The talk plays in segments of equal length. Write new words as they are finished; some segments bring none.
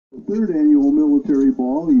The third annual military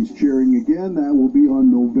ball he's chairing again. That will be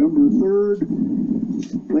on November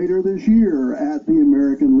 3rd, later this year at the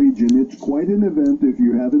American Legion. It's quite an event. If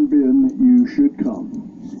you haven't been, you should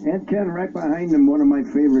come. And Ken, right behind him, one of my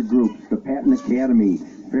favorite groups, the Patton Academy,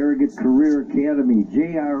 Farragut Career Academy,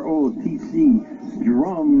 JROTC,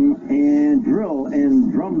 Drum and Drill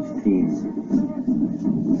and Drums team.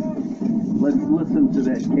 Let's listen to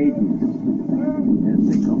that cadence as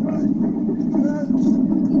they come by.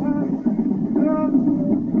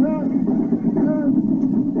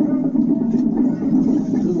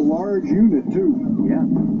 This is a large unit, too. Yeah.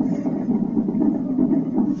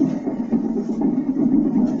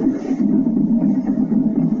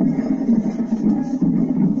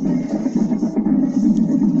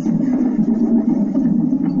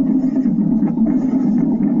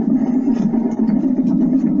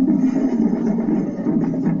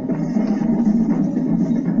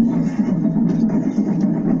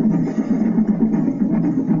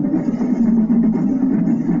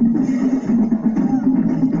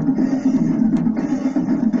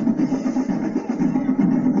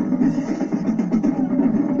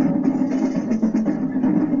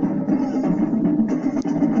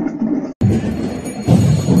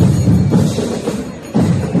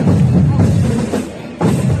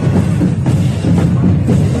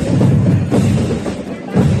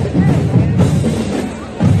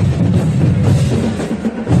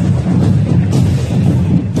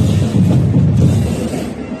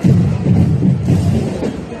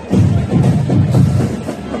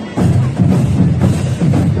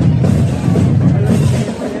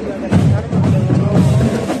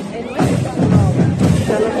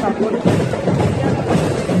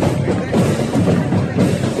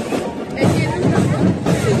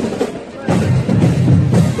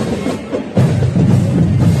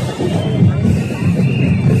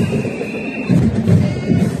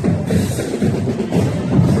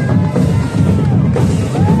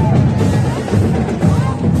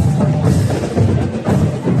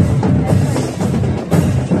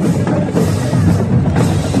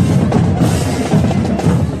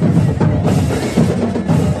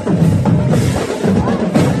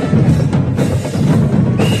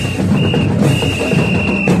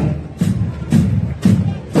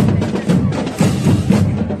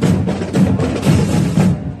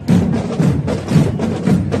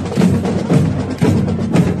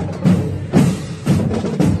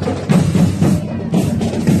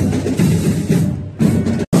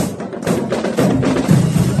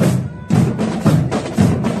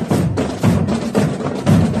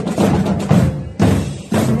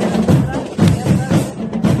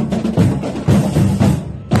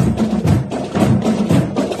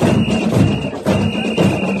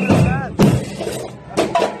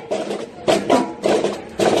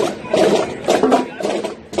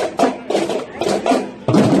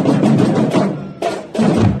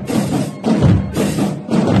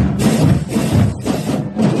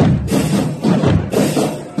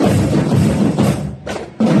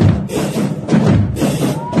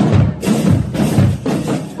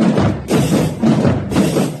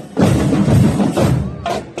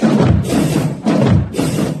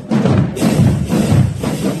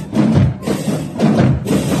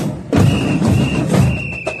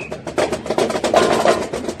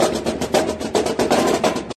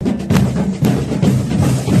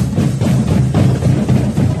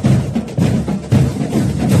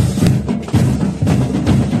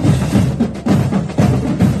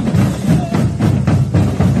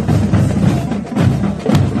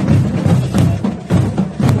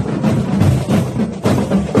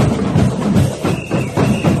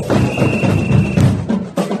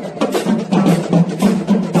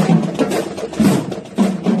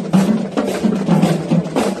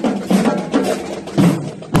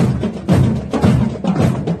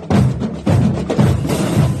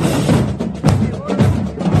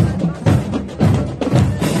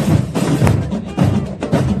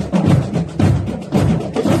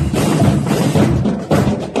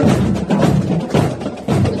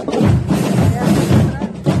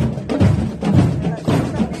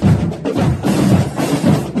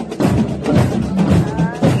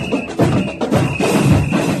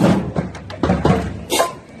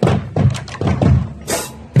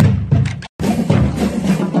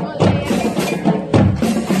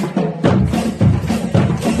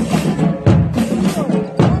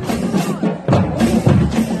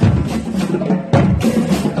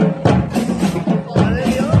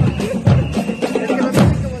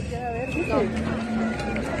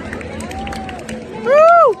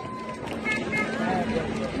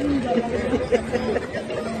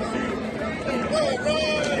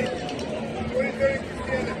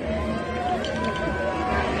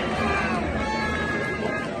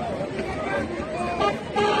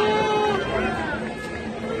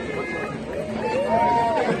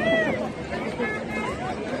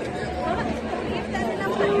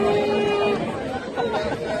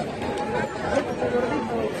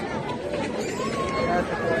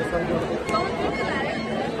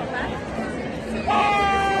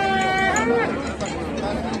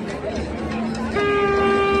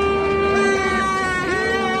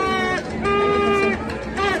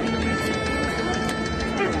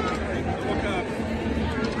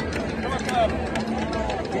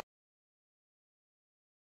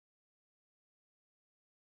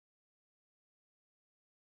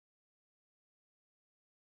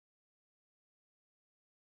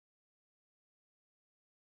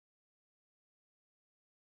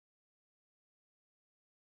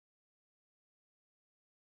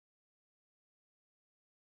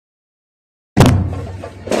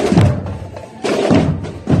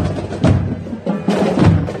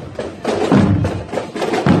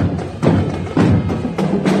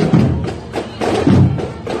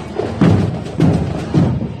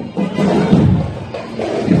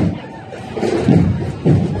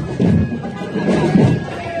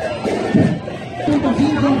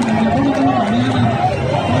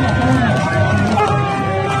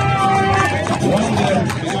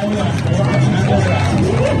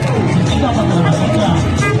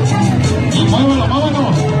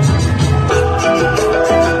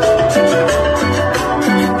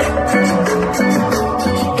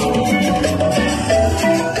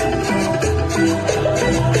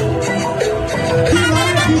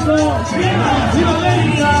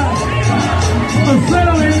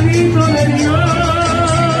 Consuelo bendito de Dios.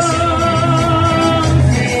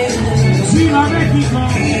 Viva México,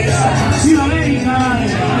 viva América,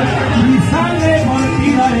 mi sangre por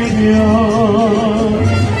vida de Dios.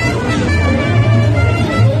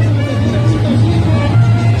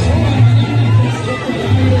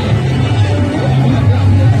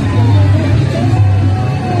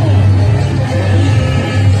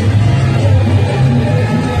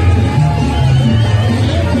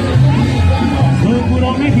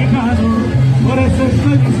 Mexicano, por eso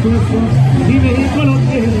estoy dispuesto, y México lo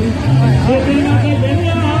quiere, que tenga que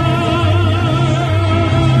pelear.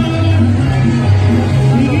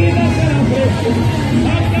 Mi vida se la ofrezco,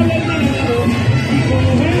 hasta el dinero, y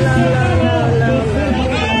como ven la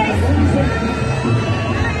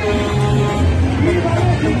 ¡Viva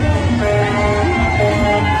México!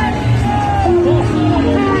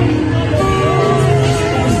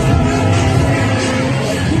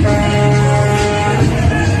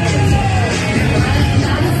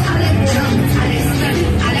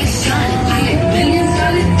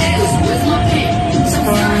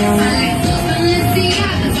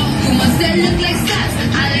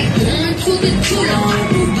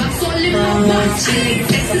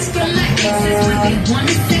 Texas from my exes when they want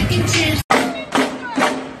a second chance.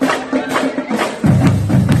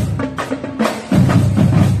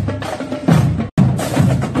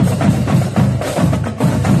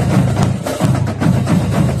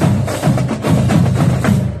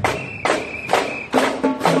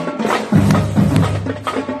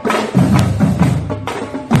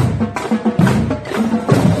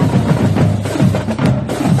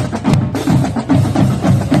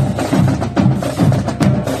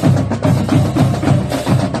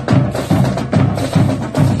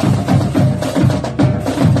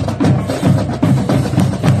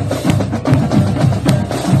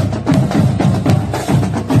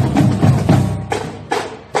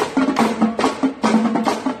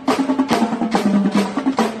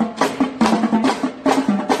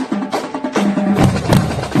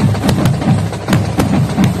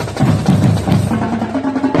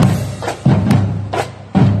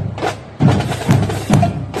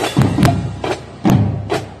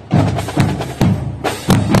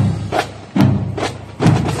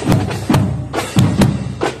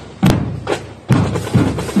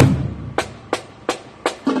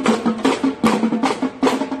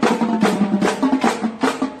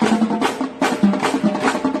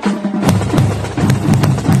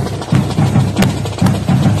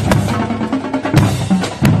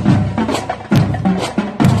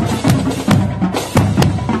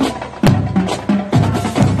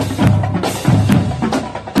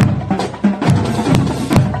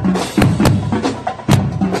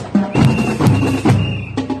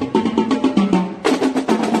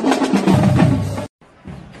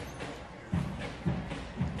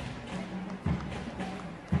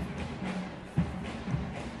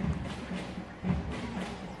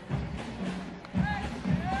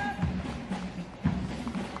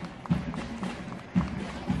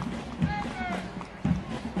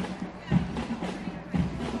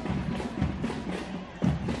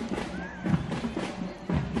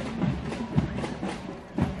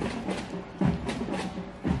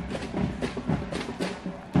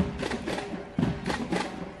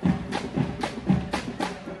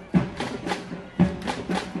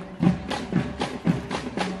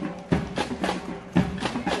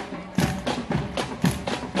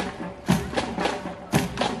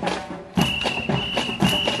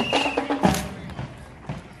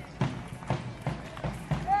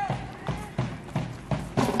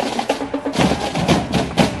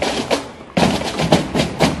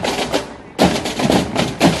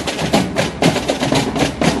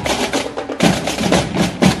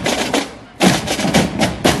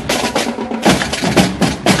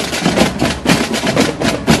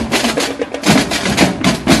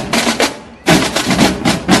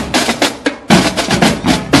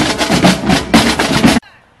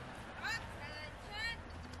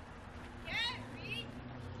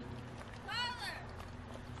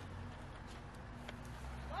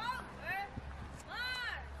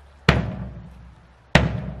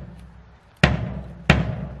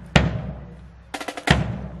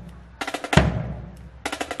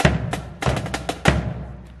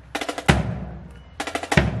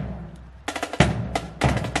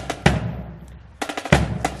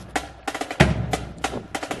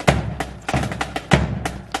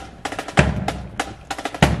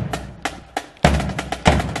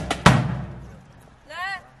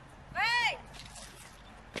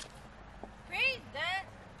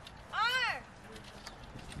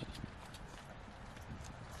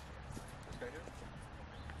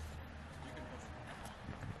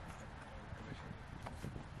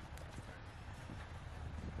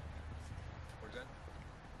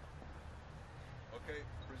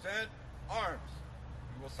 present arms.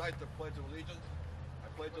 We will cite the Pledge of Allegiance. I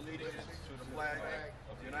pledge allegiance to the flag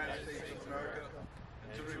of the United States of America and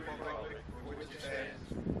to the republic for which it stands,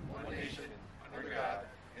 one nation, under God,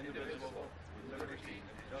 indivisible, with liberty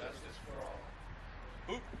and justice for all.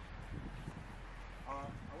 Hoop. I want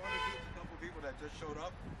to introduce a couple of people that just showed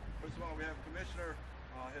up. First of all, we have Commissioner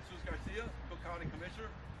Jesus Garcia, Cook County Commissioner.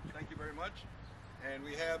 Thank you very much. And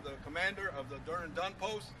we have the commander of the Durham Dun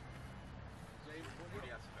Post,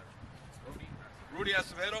 Rudy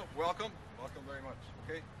Acevedo. Welcome. Welcome very much.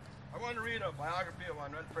 Okay. I want to read a biography of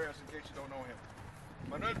Manuel Perez in case you don't know him.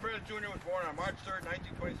 Manuel Perez Jr. was born on March 3rd,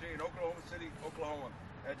 1923 in Oklahoma City, Oklahoma.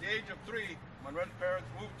 At the age of 3, Manuel Perez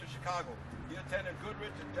moved to Chicago. He attended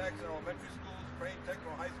Goodrich and Jackson Elementary Schools, Crane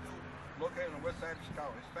Technical High School, located on the west side of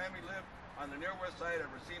Chicago. His family lived on the near west side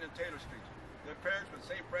of Racine and Taylor Street. Their parents were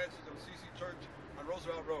St. Francis of Assisi Church on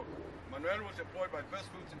Roosevelt Road. Manuel was employed by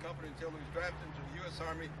Best Foods and Company until he was drafted into the U.S.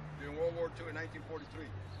 Army during World War II in 1943.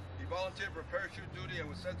 He volunteered for parachute duty and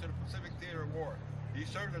was sent to the Pacific Theater of War. He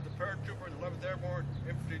served as a paratrooper in the 11th Airborne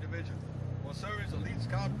Infantry Division. While serving as a lead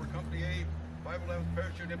scout for Company A, 511th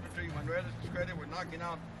Parachute Infantry, Manuel is credited with knocking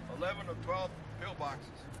out 11 of 12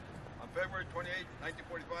 pillboxes. On February 28,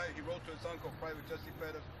 1945, he wrote to his uncle, Private Jesse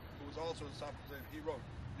Pettis, who was also a officer. He wrote,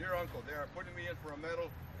 "Dear Uncle, they are putting me in for a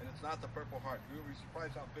medal, and it's not the Purple Heart. You will be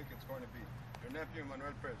surprised how big it's going to be. Your nephew,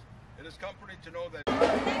 Manuel Perez." It is comforting to know that